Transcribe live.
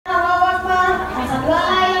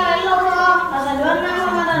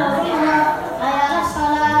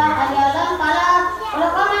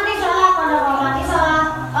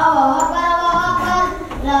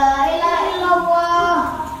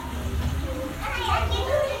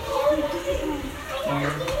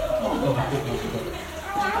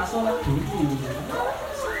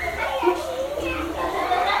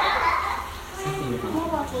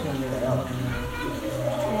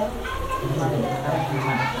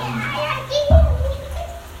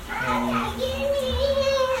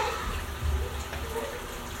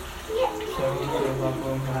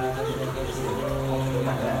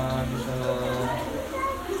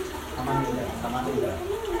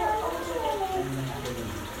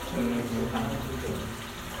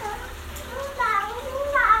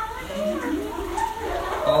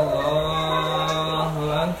Allahu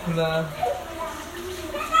Akbar.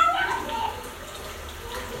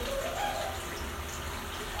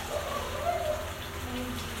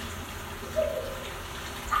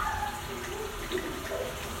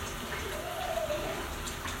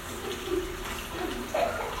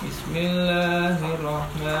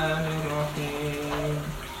 Bismillahirrahmanirrahim.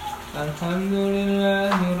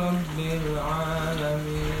 Alhamdulillahi Rabbil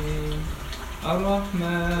Alamin.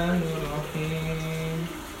 Ar-Rahmanir-Rahim.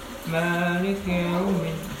 Malik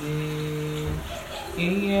Yawmiddin.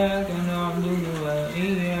 Iyyaka na'budu wa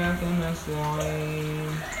iyyaka nasta'in.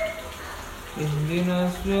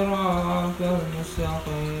 Ihdinas siratal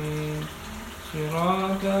mustaqim.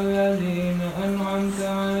 Siratal ladzina an'amta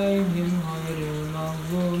 'alaihim ghairil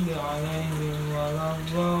maghdubi 'alaihim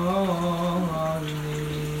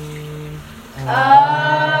waladdallin. Amin.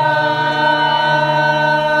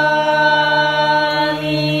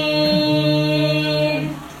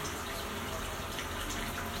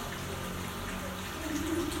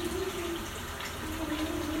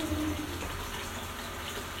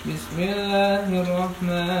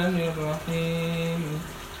 Bismillahirrahmanirrahim.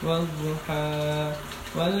 Wadduha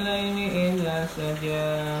wal-laili idza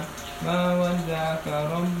saja. Ma wadda'aka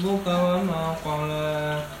rabbuka wa ma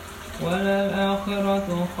qala.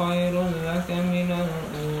 Walal-akhiratu khairun laka minal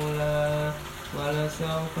ula.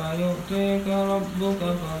 Walasawfa yu'tika rabbuka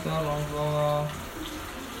fatarda.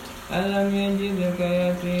 Alam yajidka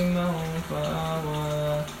yatiman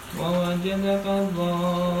fa'awa. Wa wajadaka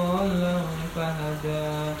dhallan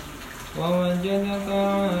fahada. ووجدك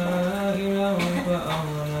عائلا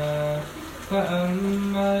فأغنى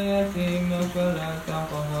فأما اليتيم فلا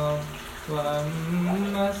تقهر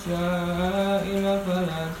وأما السائل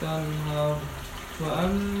فلا تنهر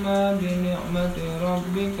وأما بنعمة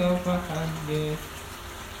ربك فحدث.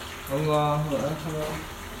 الله أكبر.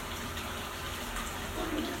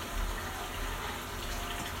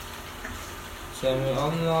 سمع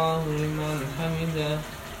الله لمن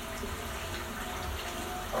حمده.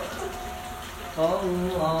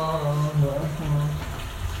 Allahu Akbar.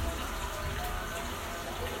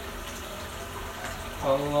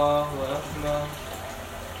 Allahu Akbar.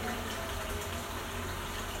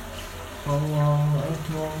 Allahu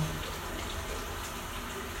Akbar.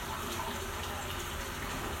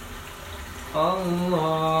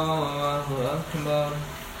 Allahu Akbar.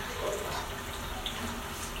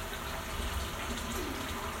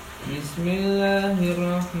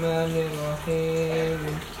 Bismillahirrahmanirrahim.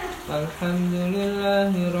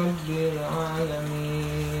 Alhamdulillahi Rabbil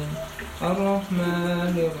Alamin.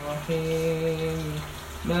 Ar-Rahmanir-Rahim.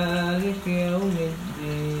 Malik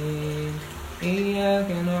Yawmiddin.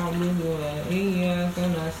 Iyyaka na'budu wa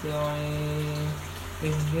iyyaka nasta'in.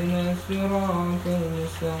 Ihdinas siratal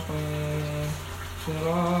mustaqim.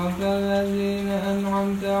 Siratal ladzina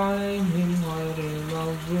an'amta 'alaihim ghairil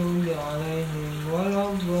maghdubi 'alaihim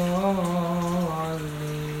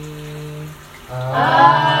waladdallin.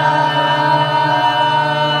 Amin.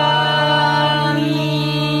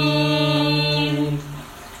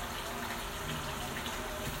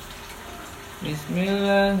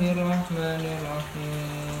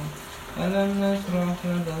 Bismillahirrahmanirrahim. Alam nashrah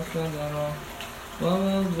laka sadrak wa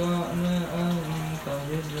wada'na anka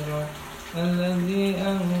wizrak alladzi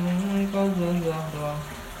anqadha dhahrak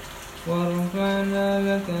wa rafa'na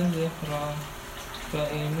laka dhikrak fa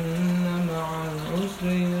inna ma'al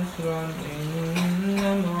usri yusran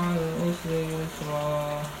inna ma'al usri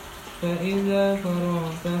yusra fa idza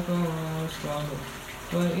faragta fansab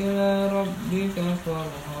wa ila rabbika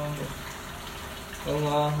farghab.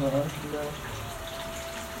 Allahu Akbar.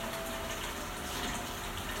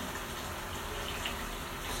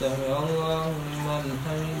 Sami Allahu liman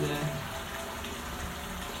hamidah.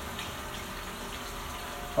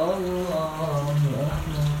 Allahu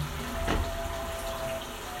Akbar.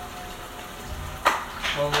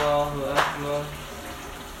 Allahu Akbar.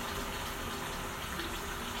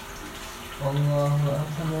 Allahu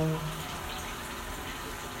Akbar.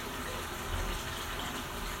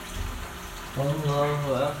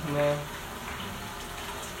 Allahu Akbar.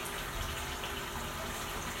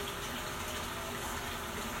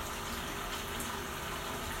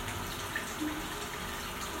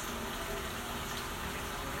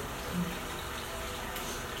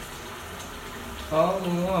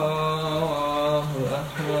 الله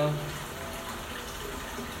أكبر.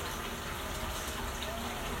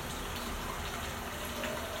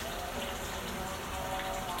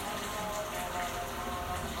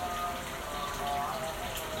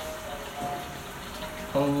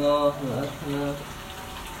 الله أكبر.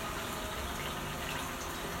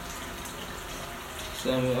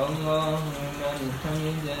 سمع الله لمن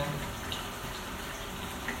حمده.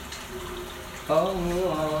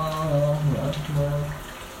 الله أكبر.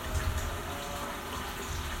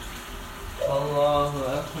 الله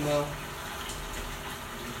أكبر.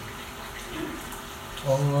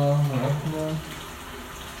 الله أكبر.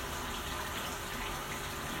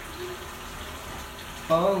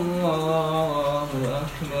 الله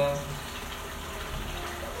أكبر.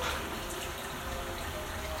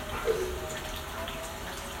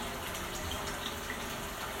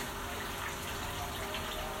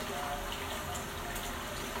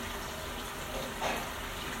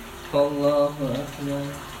 الله أكبر.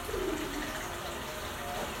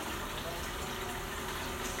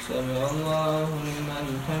 سمع الله لمن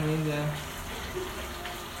حمده.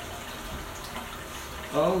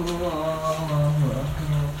 الله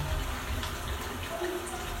أكبر.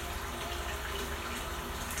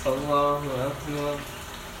 الله أكبر.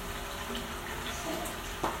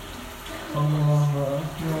 الله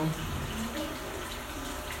أكبر.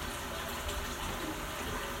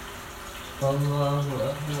 الله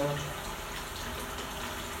أكبر.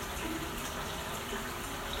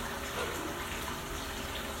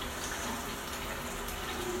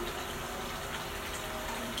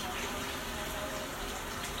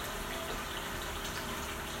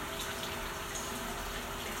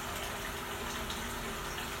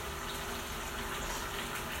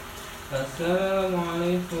 السلام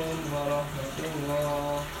عليكم ورحمة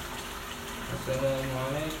الله. السلام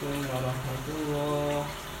عليكم ورحمة الله.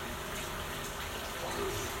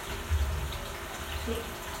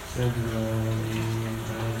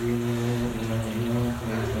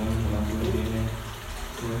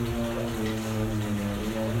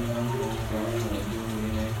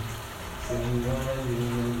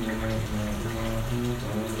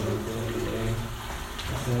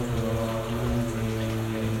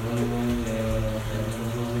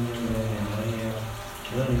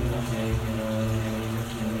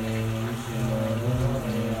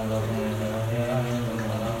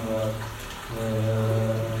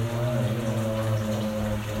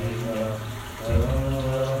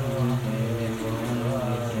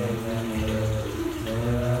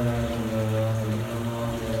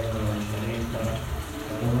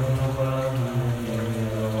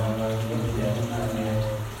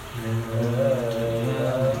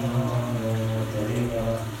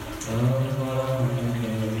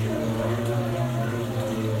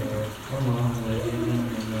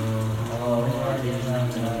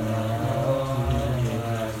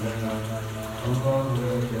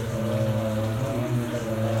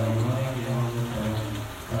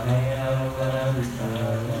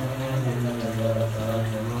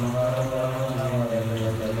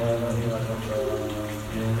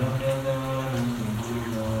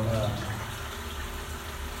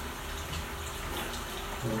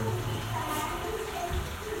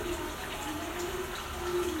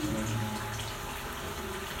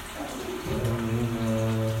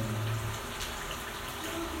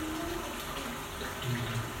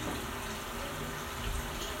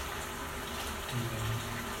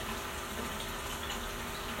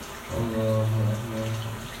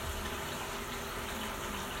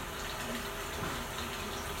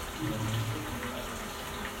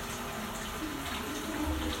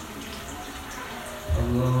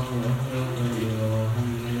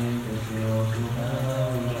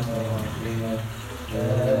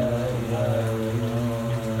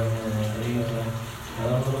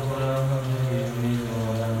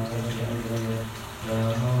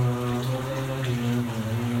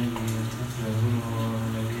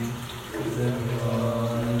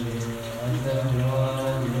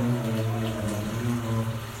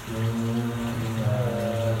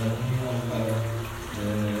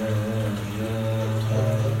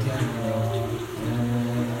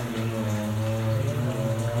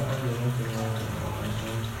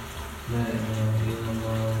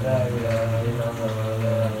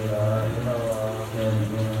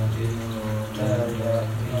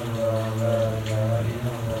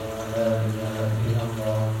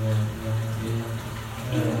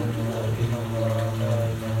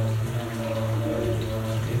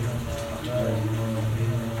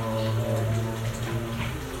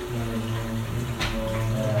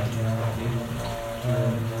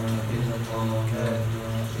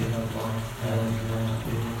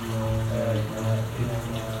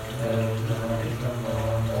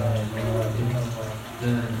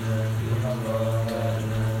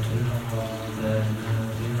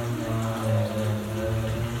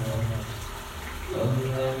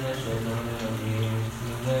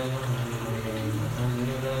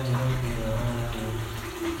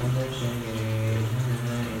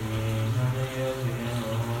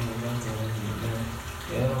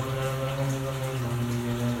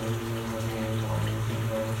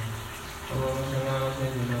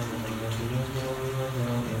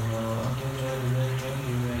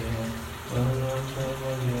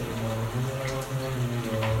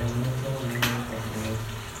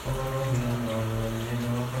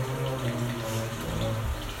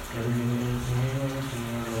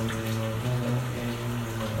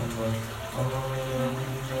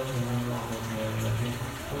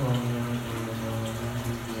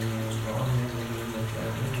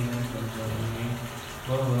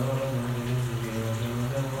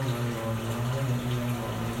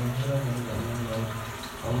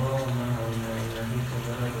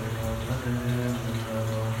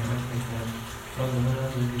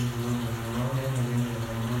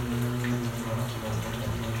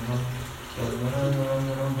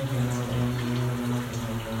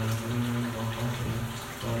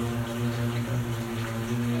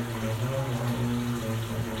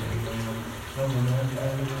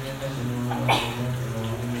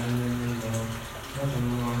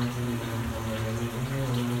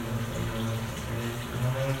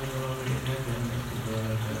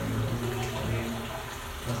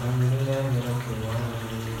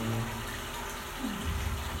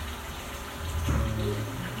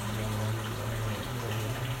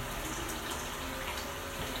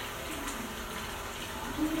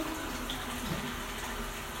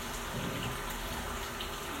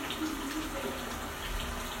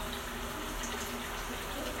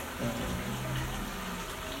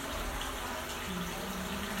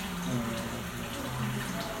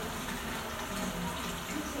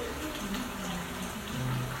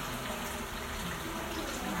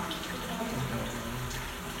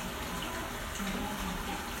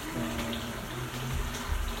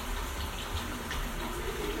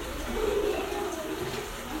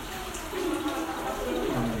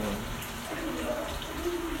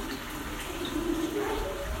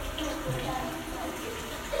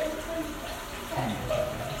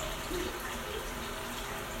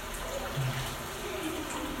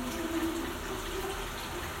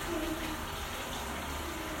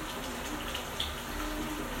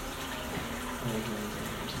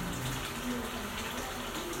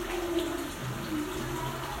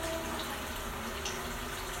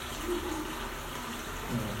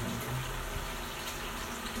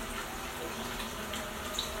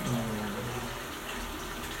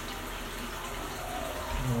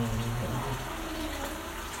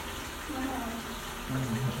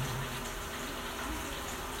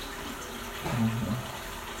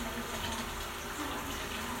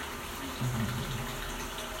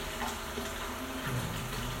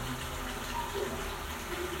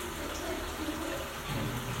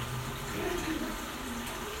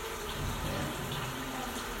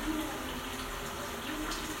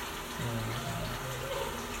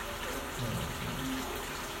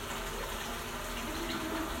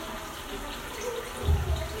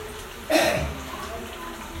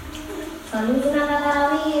 Saluduna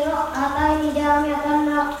tarawih ataini jami'atan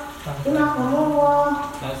rahimakumullah.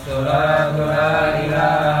 As-salatu la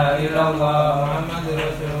ilaha illallah Muhammadur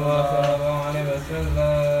Rasulullah sallallahu alaihi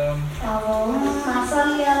wasallam. Allahumma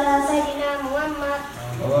shalli ala sayyidina Muhammad.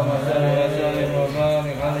 Allahumma shalli wa sallim wa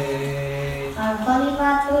barik alaihi.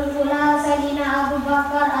 Al-Khalifatul Ula Sayyidina Abu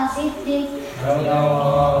Bakar As-Siddiq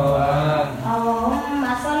Radhiyallahu anhu.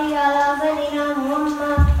 Allahumma shalli ala sayyidina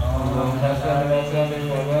Muhammad. Allahumma shalli wa sallim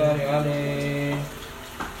wa barik alaihi.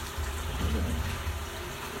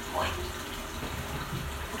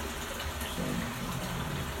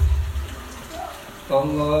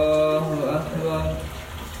 Allahu Akbar.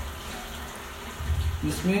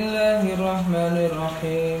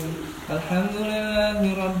 Bismillahirrahmanirrahim.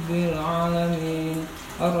 Alhamdulillahi Rabbil Alamin.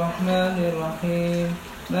 Ar-Rahmanirrahim.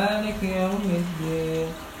 Maliki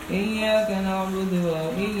yawmiddin. Iyyaka na'budu wa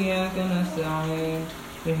iyyaka nasta'in.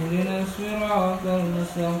 Ihdinas siratal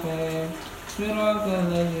mustaqim.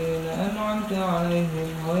 Siratal ladzina an'amta 'alaihim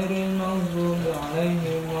ghairil maghdubi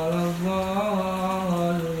 'alaihim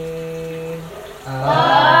waladdallin.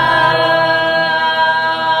 Amin.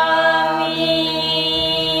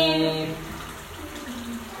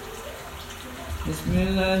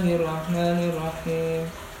 Bismillahirrahmanirrahim.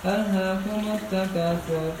 Alhaakumut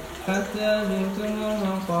takatsur hatta zurtumul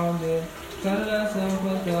maqabir. Kalla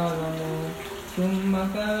sawfa ta'lamun. Thumma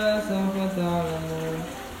kalla sawfa ta'lamun.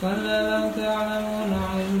 كلا لو تعلمون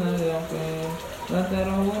علم اليقين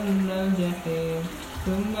لترون الجحيم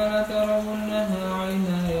ثم لترونها عين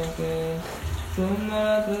اليقين ثم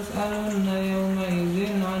لتسألن يومئذ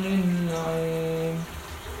عن النعيم.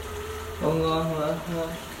 الله أكبر.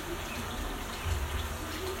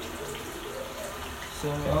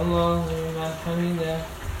 سمع الله لمن حمده.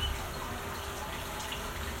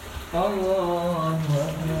 الله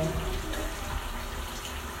أكبر.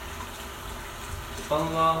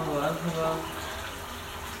 الله أكبر.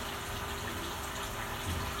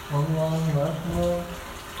 الله أكبر.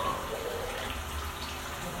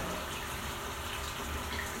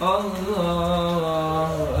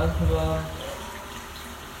 الله أكبر.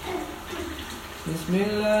 بسم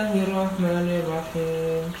الله الرحمن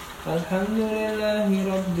الرحيم. الحمد لله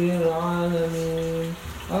رب العالمين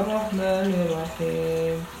الرحمن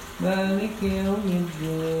الرحيم مالك يوم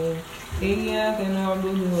الدين إياك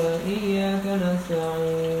نعبد وإياك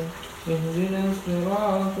نستعين اهدنا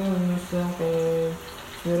الصراط المستقيم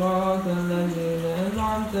صراط الذين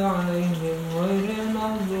أنعمت عليهم غير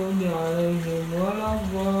المغضوب عليهم ولا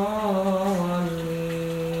الضالين.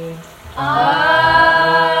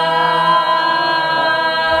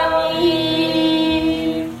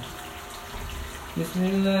 بسم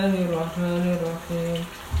الله الرحمن الرحيم.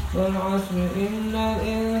 والعصر إن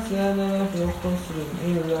الإنسان لفي خسر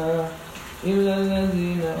إلا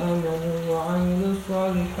الذين آمنوا وعملوا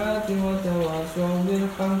الصالحات وتواصوا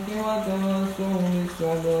بالحق وتواصوا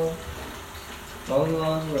بالصبر.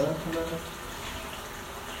 الله أكبر.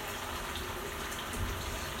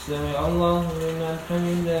 سمع الله لمن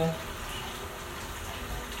حمده.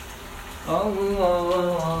 الله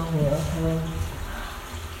أكبر.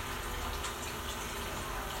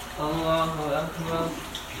 الله أكبر.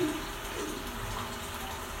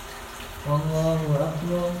 الله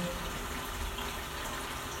أكبر.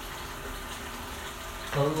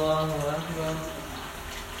 الله أكبر.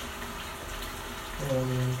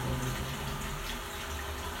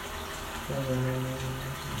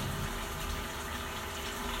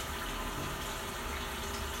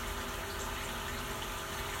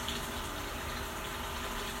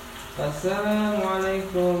 السلام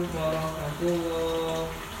عليكم ورحمة الله.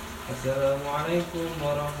 السلام عليكم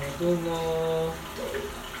ورحمة الله.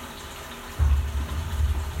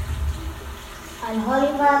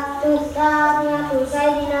 الخليفة الثانية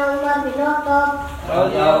سيدنا عمر بن الخطاب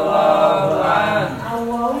رضي الله عنه.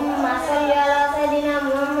 اللهم صل على سيدنا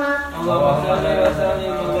محمد. اللهم صل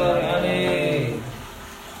وسلم وبارك عليه.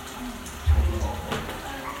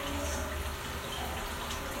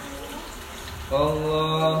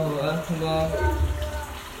 الله أكبر.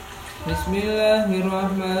 بسم الله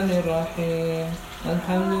الرحمن الرحيم.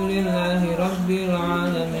 الحمد لله رب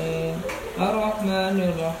العالمين الرحمن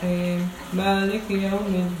الرحيم مالك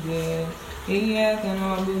يوم الدين إياك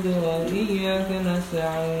نعبد وإياك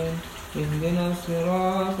نستعين اهدنا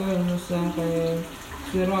الصراط المستقيم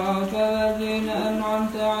صراط الذين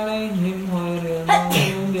أنعمت عليهم غير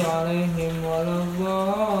المغضوب عليهم ولا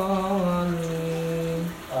الضالين.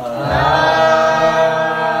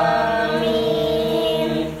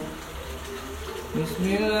 بسم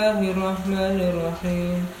الله الرحمن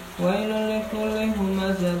الرحيم. ويل لكل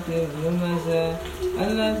همزة لمزة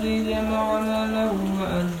الذي جمع ماله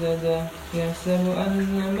وعدده يحسب أن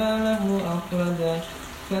ماله أخلده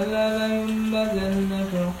كلا لينبذن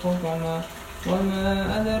في الحطمة وما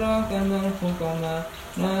أدراك ما الحطمة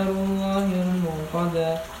نار الله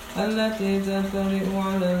الموقدة التي تطلع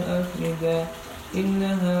على الأفئدة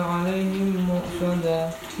إنها عليهم مؤصدة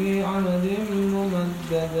في عمد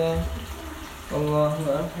ممددة. الله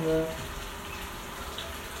أكبر.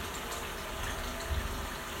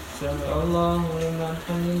 سمع الله لمن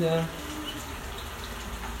حمده.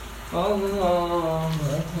 الله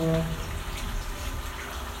أكبر.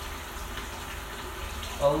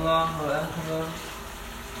 الله أكبر.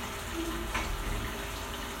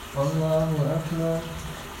 الله أكبر.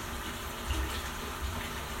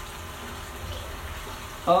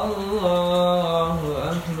 الله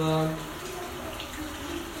أكبر.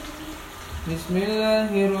 بسم الله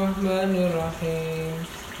الرحمن الرحيم.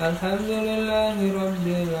 الحمد لله رب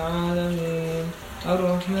العالمين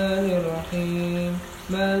الرحمن الرحيم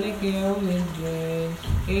مالك يوم الدين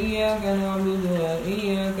إياك نعبد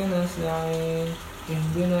وإياك نستعين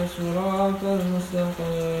اهدنا الصراط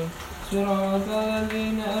المستقيم صراط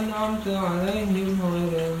الذين أنعمت عليهم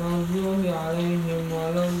غير المغضوب عليهم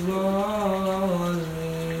ولا الضالين.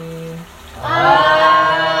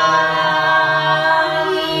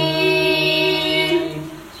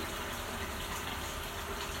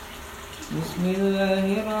 بسم الله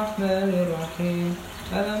الرحمن الرحيم.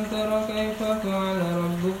 ألم تر كيف فعل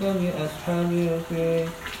ربك بأصحاب الفيل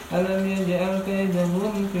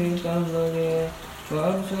فهم في تضليل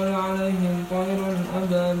وأرسل عليهم طيرا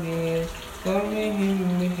أبابيل ترميهم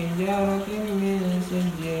بحجارة من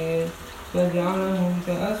سجيل فجعلهم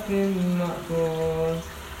كأسف مأكول.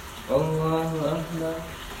 الله أكبر.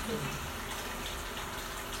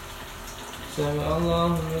 سمع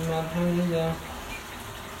الله لمن حمده.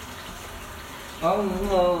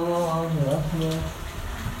 الله أكبر.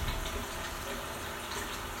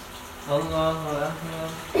 الله أكبر.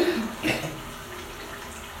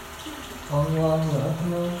 الله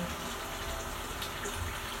أكبر.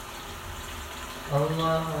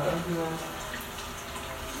 الله أكبر.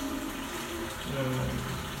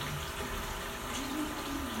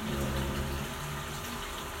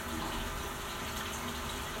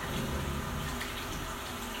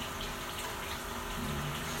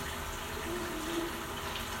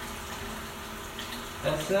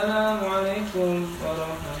 السلام عليكم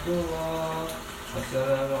ورحمة الله.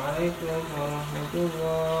 السلام عليكم ورحمة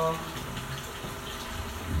الله.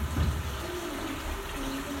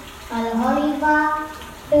 Al-Khalifah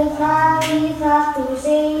Al-Khalifah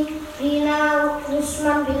Sayyidina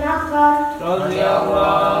Utsman bin Affan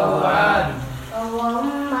radhiyallahu anhu.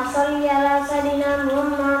 Allahumma shalli ala sayyidina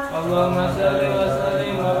Muhammad. Allahumma shalli wa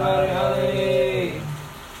sallim wa barik alaihi.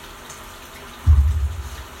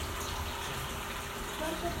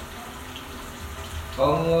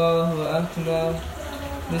 Allahu akbar.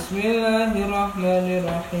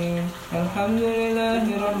 Bismillahirrahmanirrahim.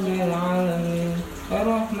 Alhamdulillahi rabbil alamin.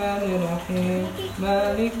 Ar-Rahmanir Rahim.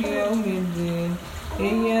 Maliki yaumiddin.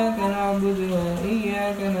 Iyyaka na'budu wa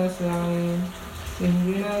iyyaka nasta'in.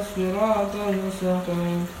 Ihdinas siratal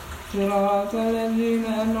mustaqim. Siratal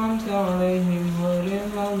ladzina an'amta 'alaihim ghairil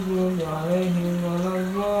maghdubi 'alaihim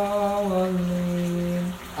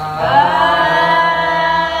waladdallin.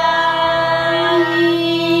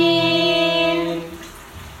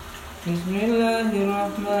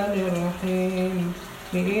 Bismillahirrahmanirrahim.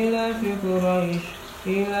 Li'ilafi Quraisy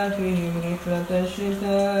إيلافهم رحلة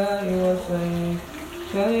الشتاء والصيف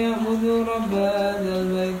فليعبدوا رب هذا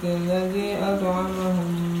البيت الذي أطعمهم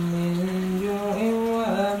من جوع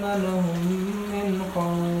وآمنهم من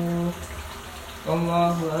خوف.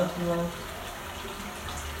 الله أكبر.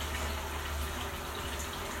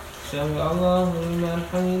 سمع الله لمن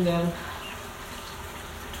حمده.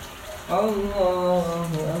 الله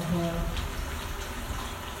أكبر.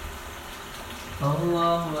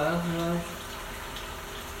 الله أكبر.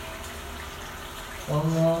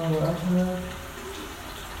 الله أكبر.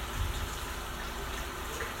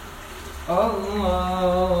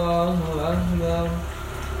 الله أكبر.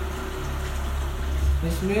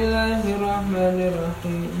 بسم الله الرحمن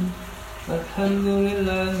الرحيم. الحمد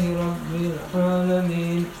لله رب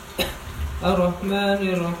العالمين. الرحمن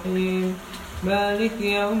الرحيم. مالك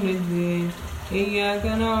يوم الدين. إياك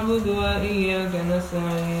نعبد وإياك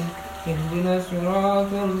نستعين. اهدنا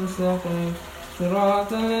الصراط المستقيم صراط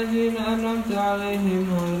الذين أنعمت عليهم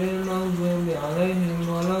غير المغضوب عليهم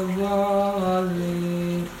ولا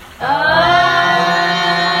الضالين. آمين.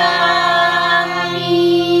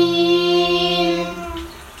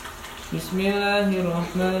 بسم الله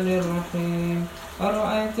الرحمن الرحيم.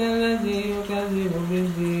 أرأيت الذي يكذب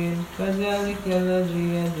بالدين فذلك الذي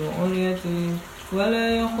يدعو اليتيم ولا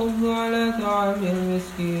يحض على طعام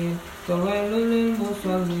المسكين فويل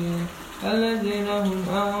للمصلين الذين هم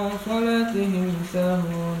عن صلاتهم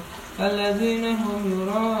ساهون الذين هم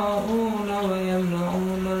يراءون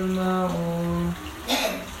ويمنعون الماعون.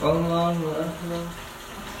 الله أكبر.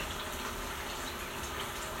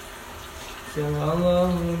 سمع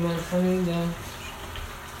الله لمن حمده.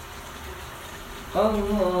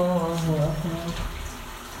 الله أكبر.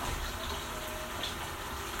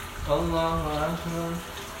 الله أكبر.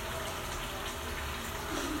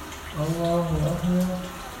 الله أكبر.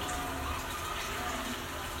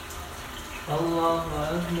 الله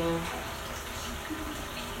أكبر.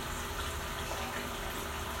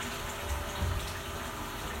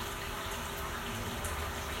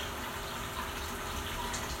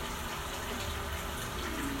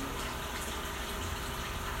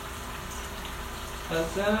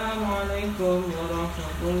 السلام عليكم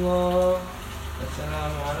ورحمة الله.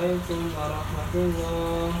 السلام عليكم ورحمة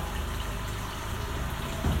الله.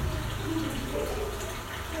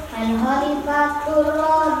 Al-Khalifatul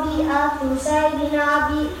Rabi'atu Sayyidina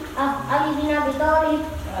Ali bin Abi Thalib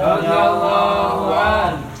radhiyallahu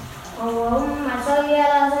anhu. Allahumma shalli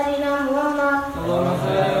ala sayyidina Muhammad. Allahumma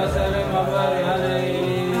shalli wa sallim wa barik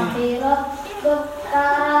alaihi. Akhiratut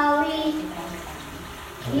tarawih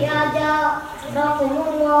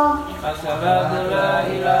Iyajarakumullah. Asyhadu la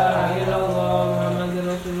ilaha illallah Muhammadur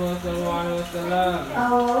Rasulullah sallallahu alaihi wasallam.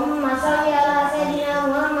 Allahumma shalli ala sayyidina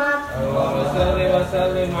Muhammad. Allahumma shalli wa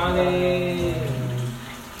وسلم عليه.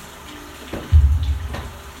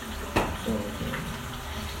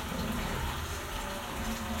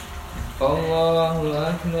 الله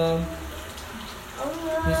أكبر.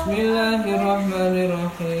 بسم الله الرحمن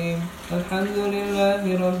الرحيم. الحمد لله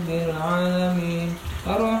رب العالمين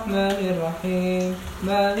الرحمن الرحيم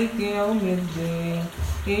مالك يوم الدين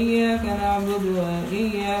إياك نعبد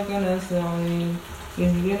وإياك نستعين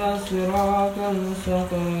اهدنا الصراط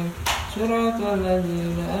المستقيم صراط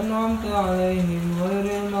الذين أنعمت عليهم غير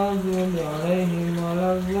المغضوب عليهم ولا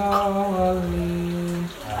الضالين.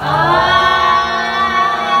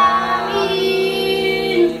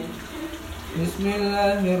 بسم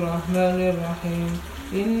الله الرحمن الرحيم.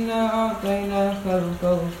 إنا أعطيناك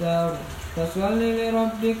الكوثر فصل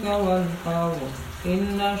لربك وانحر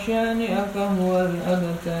إن شانئك هو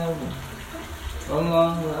الأبتر.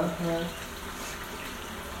 الله أكبر.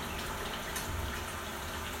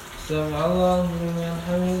 سمع الله لمن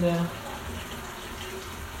حمده.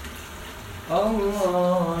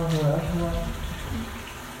 الله أكبر.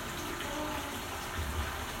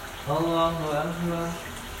 الله أكبر.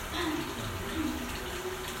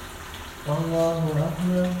 الله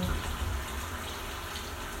أكبر.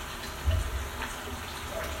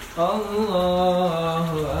 الله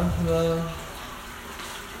أكبر.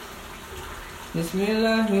 بسم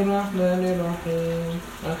الله الرحمن الرحيم.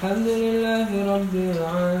 الحمد لله رب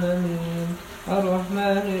العالمين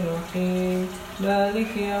الرحمن الرحيم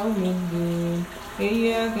مالك يوم الدين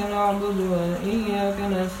إياك نعبد وإياك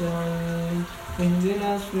نستعين اهدنا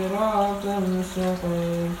الصراط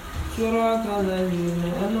المستقيم صراط الذين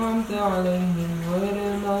أنعمت عليهم غير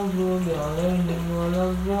المغضوب عليهم ولا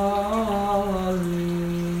الضالين.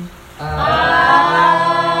 آمين.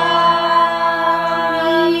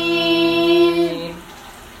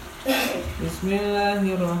 بسم الله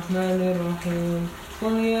الرحمن الرحيم.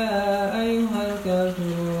 قل يا أيها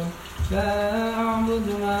الكافرون لا أعبد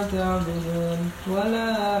ما تعبدون ولا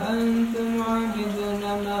أنتم عابدون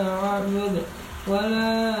ما أعبد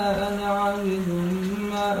ولا أنا عابد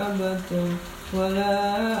ما عبدتم ولا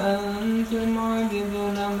أنتم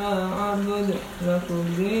عابدون ما أعبد لكم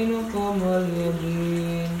دينكم ولي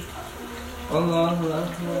دين. الله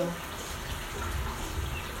أكبر.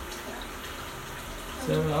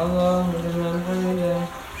 سمع الله لمن حمده.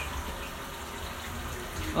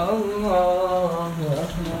 الله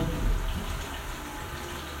أكبر.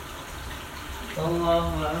 الله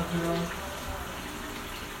أكبر.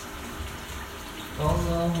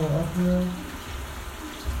 الله أكبر.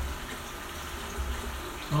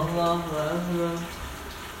 الله أكبر.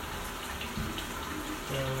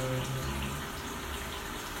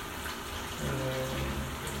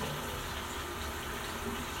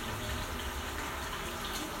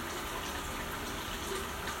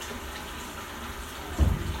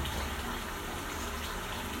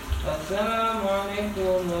 السلام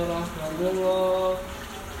عليكم ورحمة الله.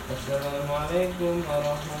 السلام عليكم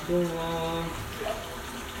ورحمة الله.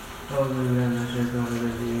 أعوذ بالله من الشيطان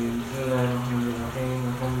الرجيم. بسم الله الرحمن الرحيم.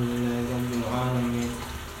 الحمد لله رب العالمين.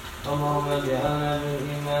 اللهم اجعلنا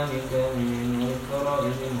بالإيمان كاملين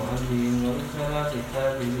وللفرائض مؤدين وللصلاة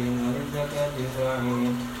حافظين وللزكاة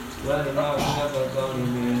فاعلين ولما عندك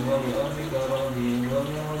طالبين ولأرضك راضين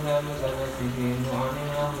وبالهدى متمسكين وعن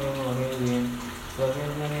الأمر معرضين وفي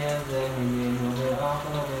الدنيا زاهدين وفي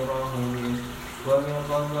الآخرة راهبين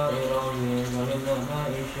وبالقضاء راضين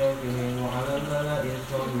وللنعماء شاكرين وعلى البلاء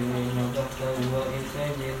الصابرين وتحت لواء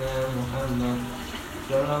سيدنا محمد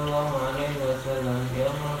صلى الله عليه وسلم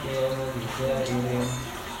يوم القيامة سائرين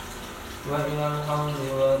وإلى الحوض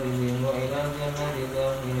واردين وإلى الجنة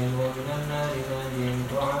داخلين ومن النار ناجين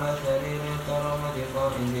وعلى سرير الكرامة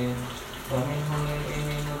قائدين ومنهم للإن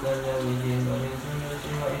متزوجين ومن سندس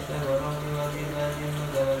وإستبرق وزباج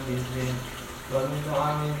متلبسين ومن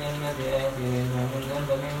طعام الجنة آكلين ومن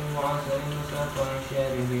لبن وعسل مصفى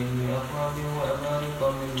شاربين بأكواب وأبارق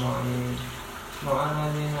من معين مع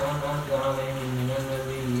الذين أنعمت عليهم من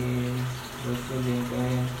النبيين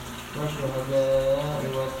والصديقين والشهداء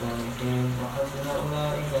والصالحين وحسن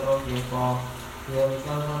أولئك رفيقا ذلك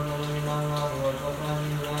الفضل من الله وكفى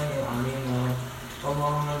بالله عليما.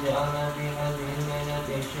 اللهم اجعلنا في هذه الليلة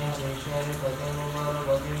الشهر الشريفة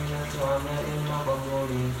المباركة من السعداء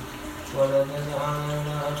المقبولين ولا تجعلنا من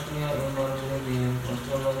الأشقياء المردودين.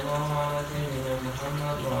 وصلى الله على سيدنا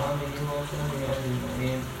محمد وآله وصحبه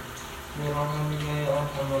أجمعين برحمتك يا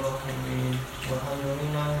أرحم الراحمين والحمد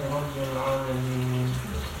لله رب العالمين.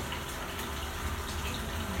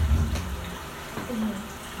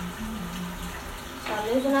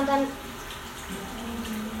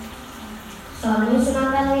 Sallu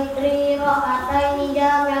sunatan witri rokatain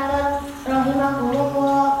jamiatan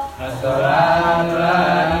rahimakumullah. Assalamualaikum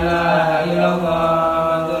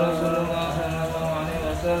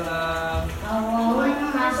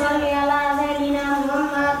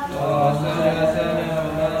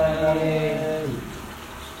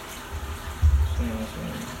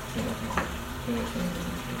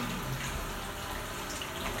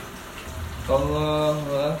الله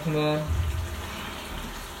أكبر.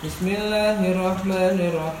 بسم الله الرحمن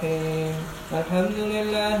الرحيم. الحمد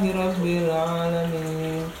لله رب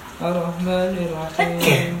العالمين الرحمن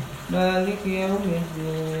الرحيم مالك يوم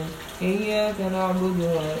الدين إياك نعبد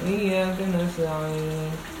وإياك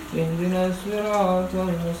نستعين اهدنا الصراط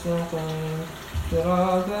المستقيم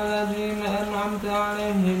صراط الذين أنعمت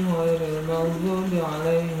عليهم غير المغضوب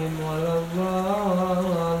عليهم ولا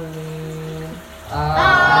الضالين.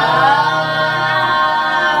 آمين.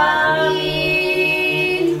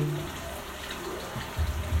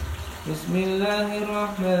 بسم الله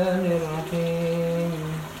الرحمن الرحيم.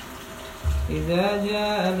 إذا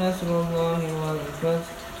جاء نصر الله والفتح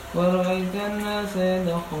ورأيت الناس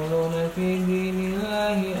يدخلون في دين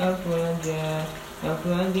الله أفواجا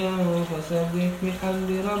فسبح بحمد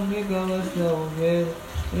ربك واستغفر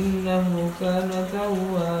إنه كان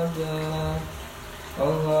توابا.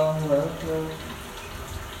 الله أكبر.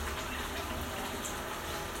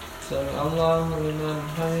 سمع الله لمن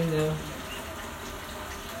حمده.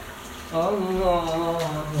 الله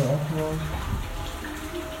أكبر.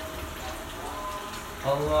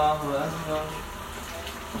 الله أكبر.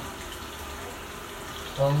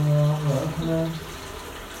 الله أكبر.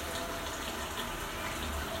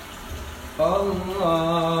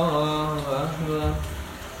 الله أكبر.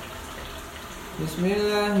 بسم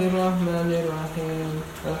الله الرحمن الرحيم.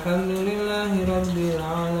 الحمد لله رب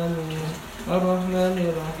العالمين الرحمن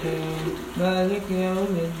الرحيم مالك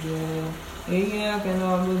يوم الدين إياك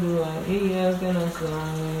نعبد وإياك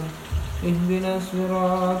نستعين اهدنا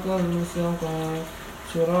الصراط المستقيم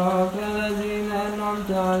صراط الذين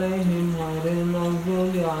أنعمت عليهم غير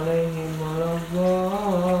المغضوب عليهم ولا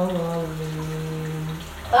الضالين.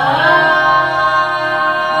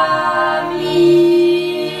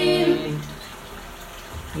 آمين.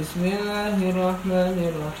 بسم الله الرحمن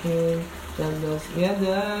الرحيم. تبت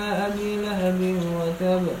يدا أبي لهب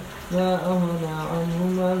وتب ما أغنى عنه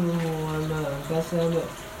ماله وما كسب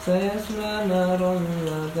سيصلى نارا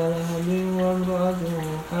ذات لهب وامرأته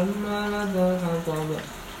حمالة الحطب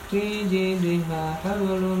في جيدها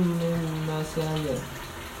حبل من مسد.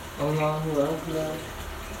 الله أكبر.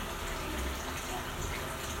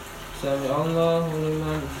 سمع الله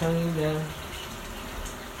لمن حمده.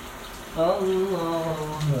 الله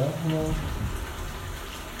أكبر.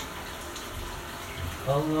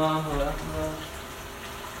 الله أكبر.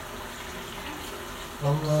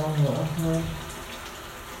 الله أكبر.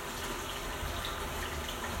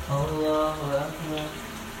 الله أكبر.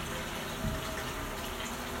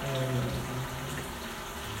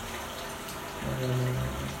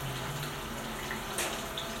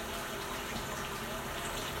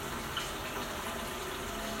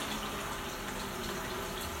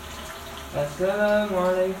 السلام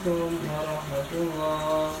عليكم ورحمة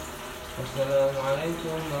الله. السلام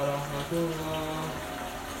عليكم ورحمة الله.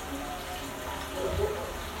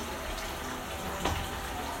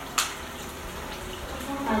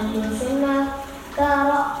 Al-Sunnah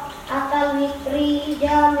Atal Witri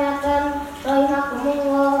Jamiatan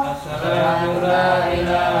Rahimakumullah. Assalamu la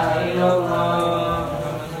ilaha illallah.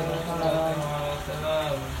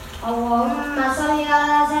 Allahumma salli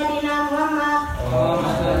ala Sayyidina Muhammad.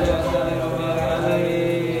 Allahumma salli wa sallim wa barik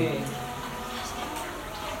alaihi.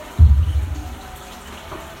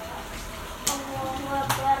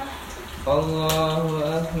 Allahu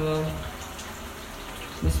Akbar.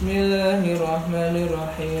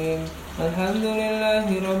 Bismillahirrahmanirrahim.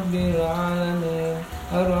 Alhamdulillahi Rabbil Alamin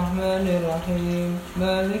Ar-Rahmanirrahim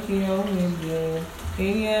Maliki Yawmiddin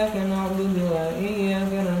Iyyaka na'budu wa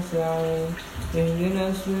iyyaka nasta'in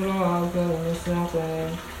Ihdinas siratal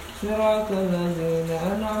mustaqim Siratal ladzina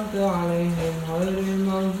an'amta 'alaihim ghairil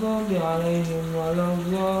maghdubi 'alaihim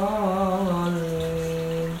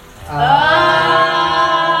waladdallin. Amin.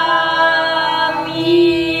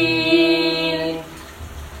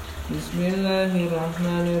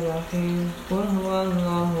 Bismillahirrahmanirrahim. Qul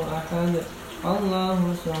huwallahu ahad.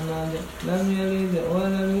 Allahu samad. Lam yalid wa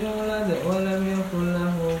lam yulad wa lam yakul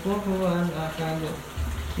lahu kufuwan ahad.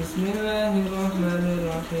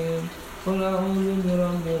 Bismillahirrahmanirrahim. Qul a'udzu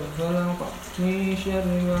birabbil falaq min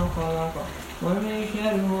syarri ma khalaq wa min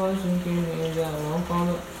syarri ghasiqin idza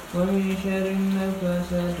waqab wa min syarri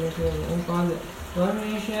nafasati fil 'uqad wa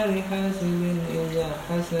min syarri hasidin idza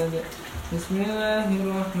hasad.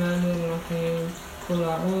 Bismillahirrahmanirrahim. Qul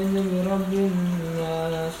a'udzu birabbin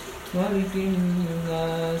nas malikin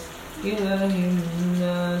nas ilahin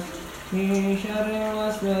nas min syarri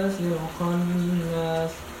waswasil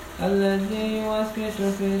khannas alladzi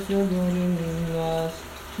yuwaswisu fi sudurin nas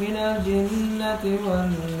minal jinnati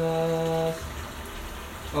wan nas.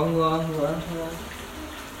 Allahu Akbar.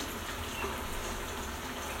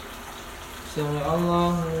 Sami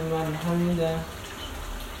Allahu liman hamidah.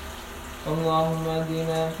 اللهم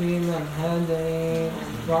اهدنا فيمن هديت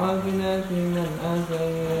وعافنا فيمن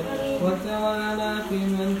عافيت وتولنا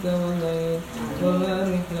فيمن توليت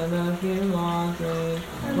وبارك لنا فيما أعطيت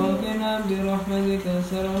وقنا برحمتك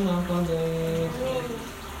شر ما قضيت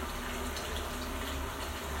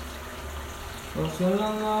وصلى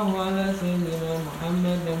الله على سيدنا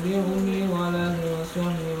محمد نبي الأمي وعلى آله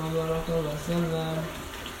وصحبه وبارك وسلم.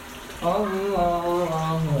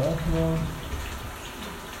 الله أكبر.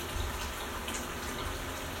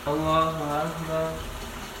 Allahu Akbar.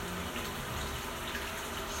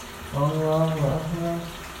 Allahu Akbar.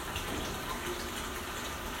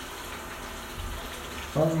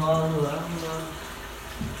 Allahu Akbar.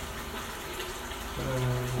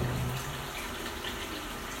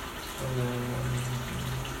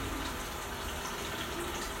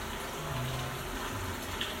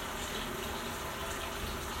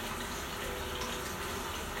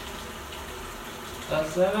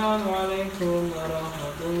 Assalamualaikum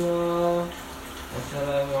warahmatullah.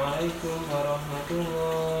 Assalamualaikum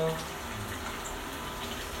warahmatullah.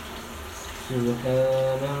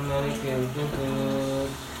 Subhanal malikil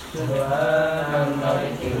qudus. Subhanal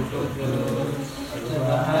malikil qudus.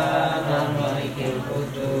 Subhanal malikil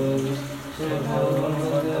qudus. Subhanal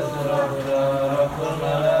qudus rabbul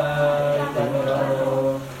malaikati war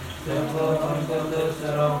ruh. Subhanal qudus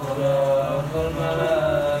rabbul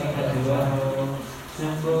malaikati war ruh.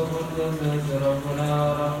 Subhanal qudus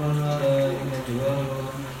rabbuna rabbul malaikati war ruh.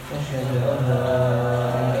 Asyhadu an la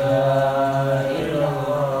ilaha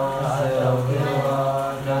illallah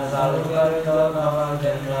astaghfirullah. Nas'aluka ridhaka wal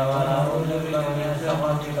jannah wa na'udzubika min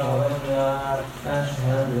sakhatika wan nar.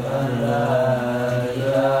 Asyhadu an la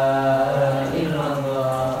ilaha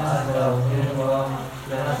illallah astaghfirullah.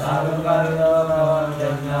 Nas'aluka ridhaka wal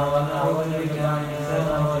jannah wa na'udzubika min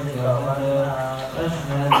sakhatika wan nar.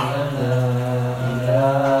 Asyhadu an la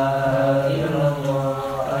ilaha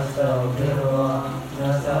illallah astaghfirullah.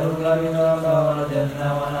 Nas'aluka ridhaka wal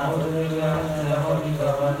jannah wa na'udzubika min sakhatika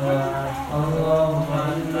wan nar.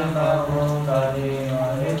 Allahumma innaka afuwwun karim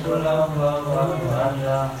tuhibbul afwa fa'fu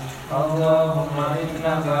anna. Allahumma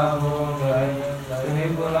innaka afuwwun karim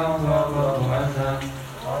tuhibbul afwa fa'fu anna.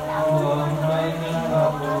 Allahumma innaka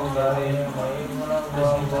afuwwun karim tuhibbul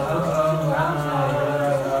afwa fa'fu anna.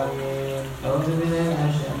 A'udzu billahi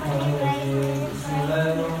minasyaitonir rajim.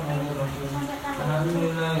 Bismillahirrahmanirrahim.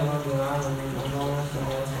 Alhamdulillahirabbil alamin. Allahumma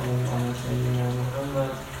shalli wa sallim ala sayyidina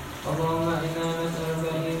Muhammad. Allahumma inna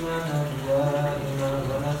nas'aluka imanan da'iman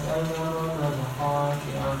wa nas'aluka qulban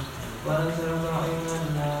khashi'an wa nas'aluka ilman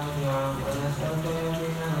nafi'an wa nas'aluka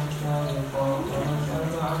yaqinan shariqan wa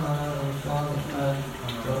nas'aluka 'amalan shalihan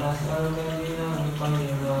wa nas'aluka dinan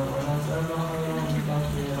qayyiman wa nas'aluka khairan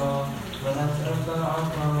katsiran wa nas'aluka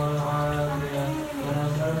al-'afwa wal 'afiyah wa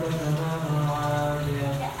nas'aluka tamama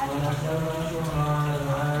al-'afiyah wa nas'aluka shukra 'ala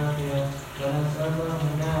al-'afiyah wa nas'aluka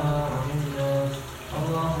al-ghina'a 'anil nas.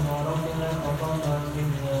 Allahumma rabbana taqabbal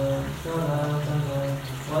minna salatana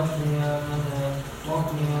wa siyamana wa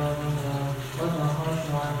qiyamana wa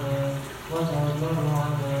takhashshu'ana wa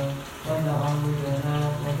tadarru'ana wa ta'awudana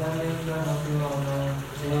wa talimna rabbana.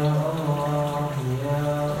 Ya Allah, Ya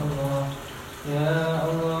Allah, Ya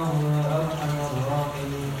Allah, Ya Arhamar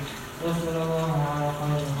Rahimin. Wa sallallahu ala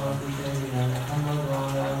khairil khalqi sayyidina Muhammad wa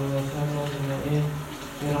ala alihi wa sahbihi ajma'in.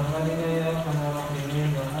 Bi rahmatika ya arhamar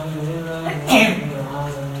rahimin. Walhamdulillahi rabbil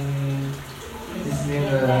alamin.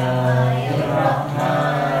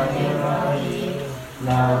 Bismillahirrahmanirrahim.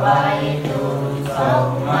 Nawaitu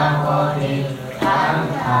sawma qadir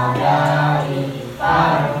al-hadai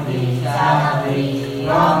fardi syahri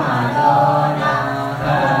ramadana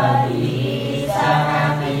hadihi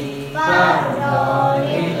sanati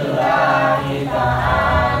fardolillahi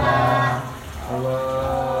ta'ala.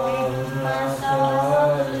 Allahumma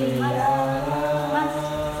sholli ala Muhammad.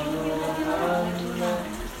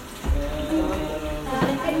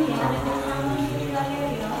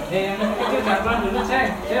 Yang kecil jangan dulu,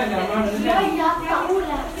 Ceng. Jangan dulu, Ceng.